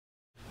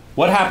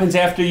What happens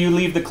after you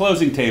leave the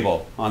closing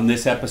table on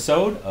this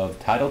episode of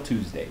Title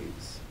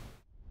Tuesdays?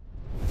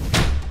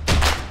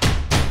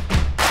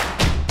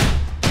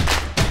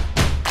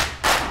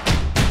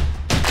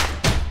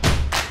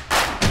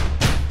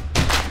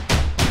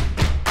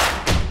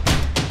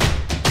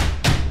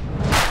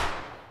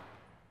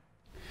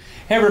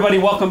 Hey everybody,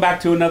 welcome back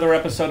to another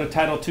episode of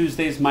Title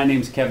Tuesdays. My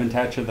name's Kevin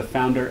Tacher, the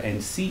founder and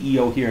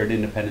CEO here at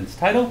Independence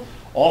Title,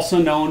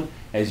 also known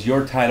as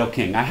your Title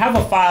King. I have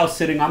a file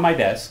sitting on my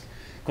desk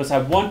because I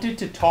wanted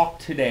to talk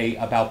today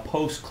about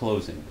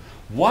post-closing.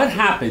 What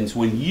happens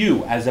when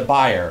you as a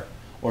buyer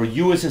or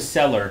you as a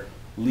seller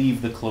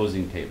leave the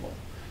closing table?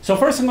 So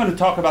first I'm going to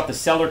talk about the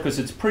seller because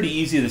it's pretty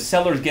easy. The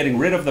seller is getting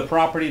rid of the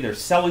property, they're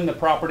selling the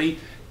property.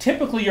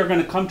 Typically you're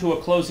going to come to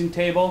a closing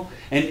table,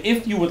 and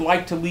if you would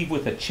like to leave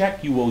with a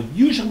check, you will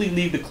usually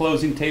leave the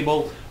closing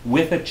table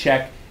with a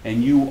check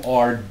and you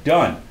are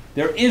done.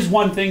 There is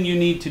one thing you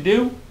need to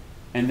do,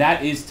 and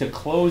that is to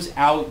close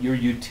out your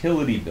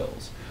utility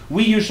bills.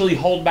 We usually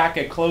hold back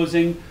at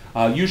closing,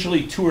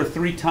 usually 2 or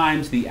 3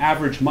 times the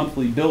average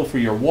monthly bill for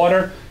your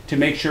water to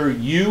make sure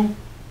you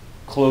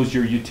close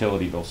your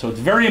utility bill. So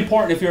it's very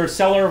important if you're a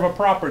seller of a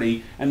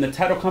property and the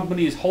title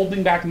company is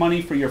holding back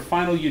money for your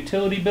final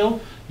utility bill,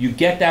 you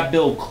get that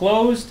bill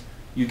closed,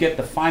 you get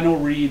the final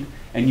read,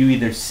 and you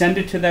either send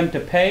it to them to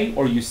pay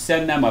or you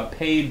send them a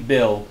paid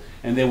bill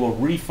and they will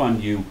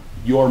refund you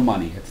your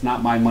money. It's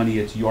not my money,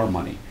 it's your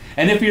money.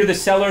 And if you're the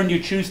seller and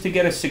you choose to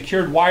get a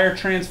secured wire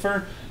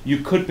transfer, you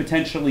could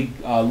potentially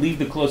leave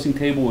the closing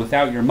table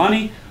without your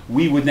money.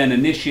 We would then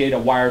initiate a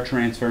wire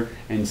transfer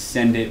and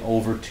send it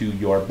over to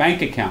your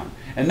bank account.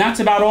 And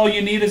that's about all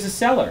you need as a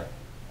seller.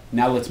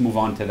 Now let's move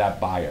on to that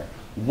buyer.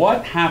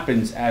 What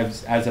happens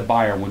as a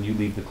buyer when you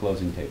leave the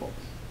closing table?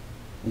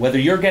 Whether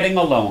you're getting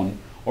a loan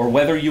or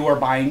whether you are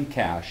buying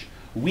cash,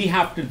 we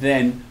have to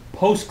then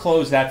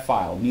post-close that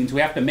file. It means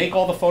we have to make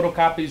all the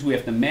photocopies, we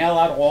have to mail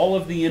out all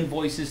of the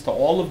invoices to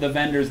all of the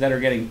vendors that are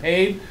getting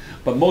paid,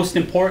 but most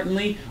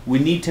importantly, we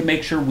need to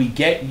make sure we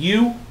get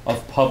you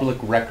of public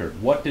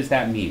record. What does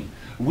that mean?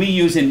 We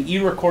use an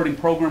e-recording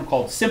program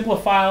called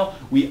Simplifile.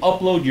 We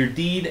upload your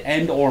deed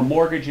and or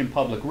mortgage in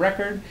public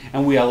record,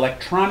 and we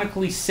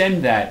electronically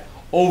send that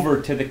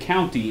over to the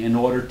county in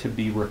order to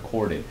be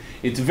recorded.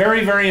 It's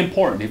very, very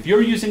important. If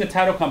you're using a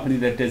title company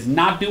that does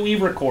not do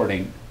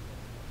e-recording,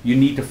 you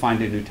need to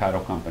find a new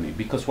title company,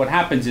 because what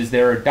happens is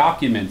there are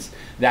documents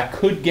that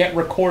could get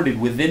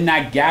recorded within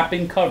that gap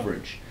in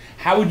coverage.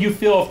 How would you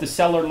feel if the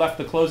seller left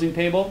the closing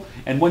table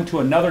and went to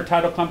another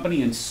title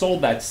company and sold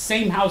that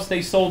same house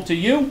they sold to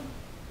you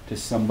to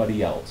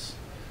somebody else?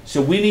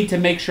 So we need to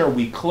make sure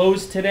we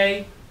close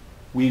today,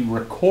 we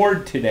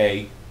record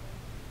today,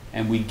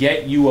 and we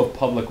get you a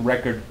public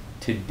record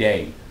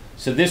today.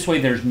 So this way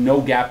there's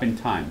no gap in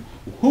time.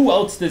 Who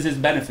else does this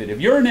benefit?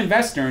 If you're an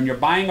investor and you're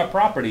buying a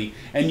property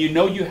and you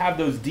know you have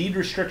those deed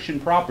restriction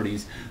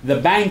properties, the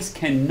banks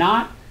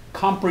cannot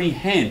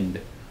comprehend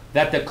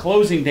that the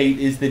closing date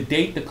is the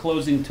date the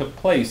closing took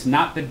place,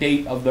 not the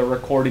date of the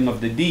recording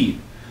of the deed.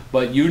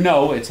 But you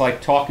know, it's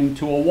like talking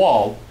to a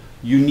wall.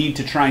 You need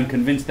to try and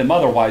convince them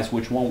otherwise,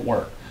 which won't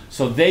work.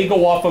 So they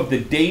go off of the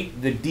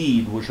date the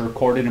deed was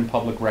recorded in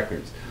public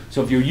records.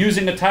 So if you're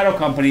using a title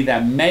company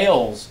that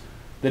mails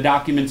the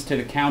documents to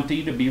the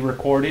county to be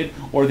recorded,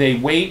 or they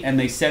wait and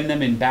they send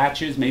them in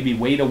batches, maybe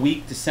wait a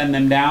week to send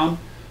them down,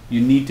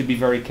 you need to be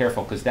very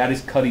careful because that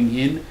is cutting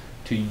in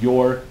to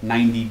your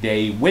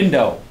 90-day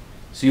window.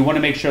 So you want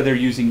to make sure they're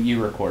using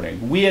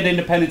e-recording. We at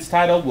Independence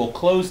Title will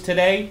close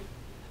today,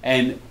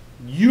 and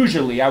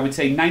usually I would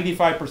say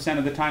 95%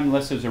 of the time,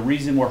 unless there's a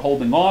reason we're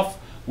holding off,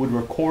 would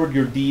record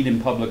your deed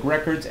in public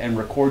records and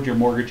record your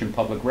mortgage in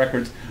public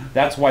records.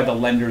 That's why the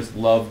lenders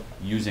love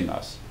using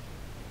us.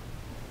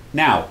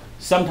 Now,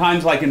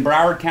 sometimes like in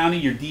Broward County,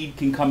 your deed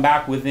can come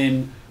back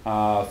within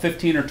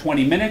 15 or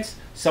 20 minutes.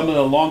 Some of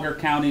the longer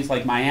counties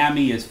like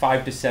Miami is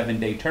 5 to 7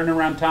 day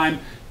turnaround time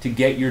to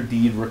get your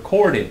deed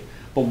recorded.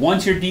 But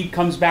once your deed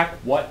comes back,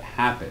 what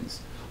happens?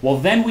 Well,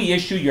 then we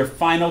issue your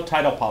final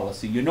title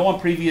policy. You know,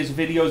 in previous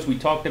videos we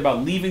talked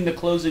about leaving the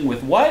closing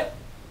with what?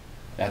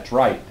 That's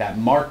right, that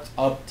marked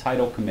up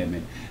title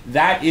commitment.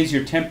 That is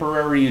your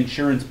temporary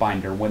insurance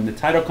binder. When the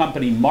title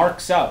company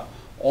marks up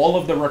all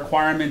of the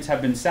requirements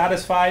have been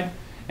satisfied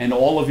and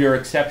all of your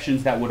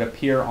exceptions that would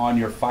appear on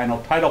your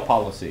final title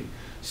policy.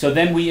 So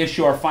then we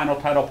issue our final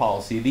title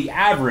policy. The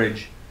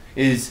average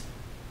is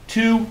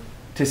 2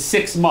 to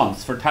 6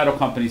 months for title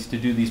companies to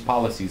do these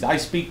policies. I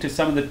speak to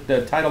some of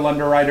the title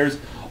underwriters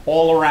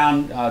all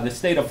around the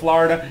state of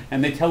Florida,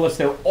 and they tell us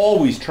they're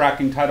always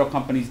tracking title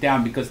companies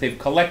down because they've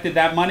collected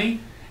that money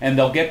and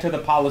they'll get to the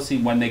policy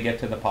when they get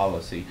to the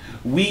policy.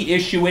 We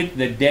issue it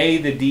the day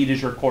the deed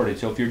is recorded.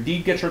 So if your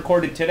deed gets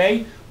recorded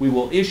today, we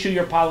will issue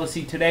your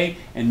policy today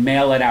and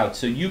mail it out.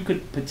 So you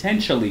could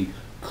potentially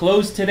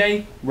close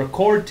today,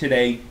 record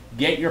today,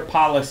 get your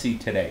policy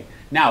today.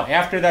 Now,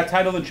 after that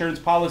title insurance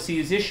policy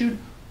is issued,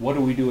 what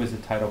do we do as a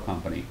title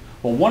company?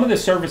 Well, one of the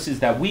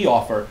services that we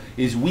offer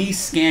is we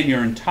scan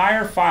your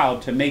entire file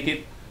to make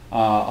it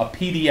a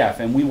PDF,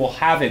 and we will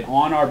have it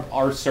on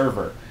our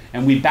server.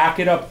 And we back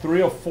it up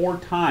 3 or 4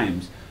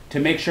 times to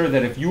make sure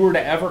that if you were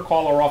to ever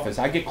call our office,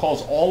 I get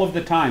calls all of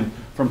the time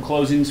from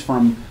closings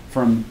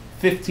from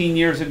 15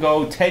 years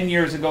ago, 10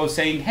 years ago,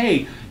 saying,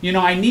 hey, you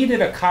know, I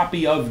needed a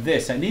copy of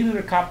this. I needed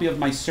a copy of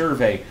my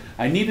survey.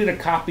 I needed a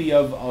copy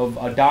of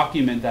a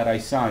document that I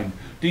signed.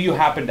 Do you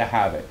happen to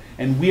have it?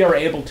 And we are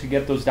able to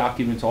get those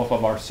documents off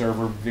of our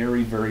server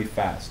very, very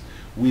fast.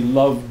 We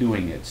love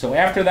doing it. So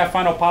after that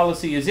final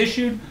policy is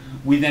issued,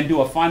 we then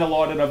do a final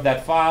audit of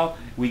that file.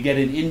 We get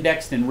it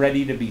indexed and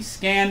ready to be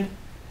scanned.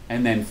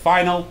 And then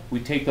we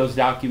take those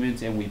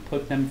documents and we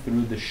put them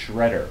through the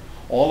shredder.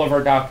 All of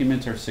our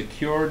documents are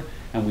secured,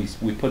 and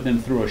we put them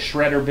through a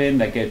shredder bin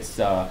that gets,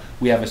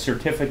 we have a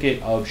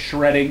certificate of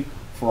shredding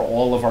for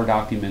all of our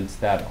documents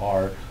that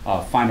are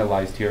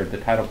finalized here at the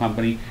title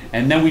company.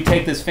 And then we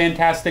take this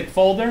fantastic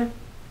folder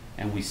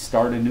and we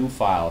start a new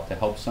file to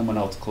help someone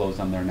else close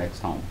on their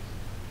next home.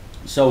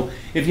 So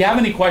if you have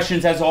any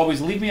questions, as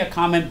always, leave me a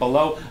comment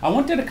below. I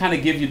wanted to kind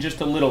of give you just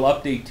a little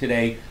update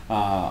today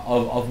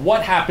of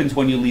what happens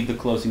when you leave the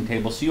closing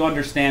table, so you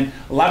understand.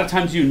 A lot of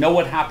times you know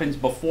what happens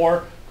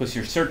before because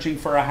you're searching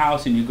for a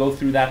house and you go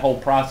through that whole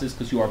process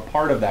because you are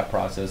part of that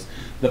process.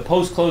 The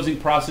post-closing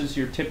process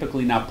you're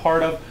typically not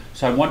part of,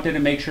 so I wanted to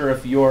make sure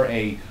if you're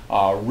a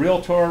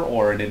realtor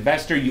or an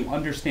investor, you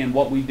understand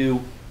what we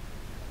do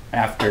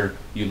after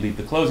you leave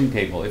the closing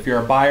table. If you're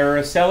a buyer or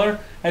a seller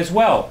as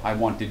well, I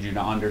wanted you to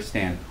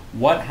understand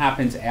what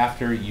happens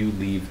after you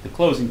leave the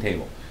closing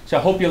table. So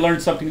I hope you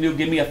learned something new.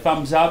 Give me a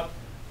thumbs up,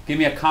 give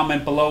me a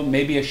comment below,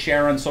 maybe a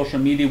share on social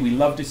media. We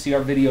love to see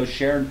our videos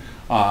shared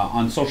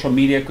on social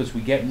media because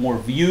we get more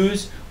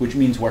views, which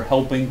means we're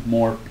helping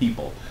more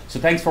people. So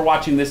thanks for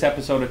watching this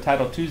episode of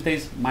Title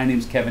Tuesdays. My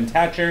name's Kevin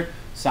Tacher,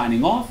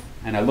 signing off,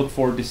 and I look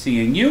forward to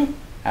seeing you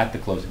at the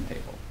closing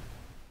table.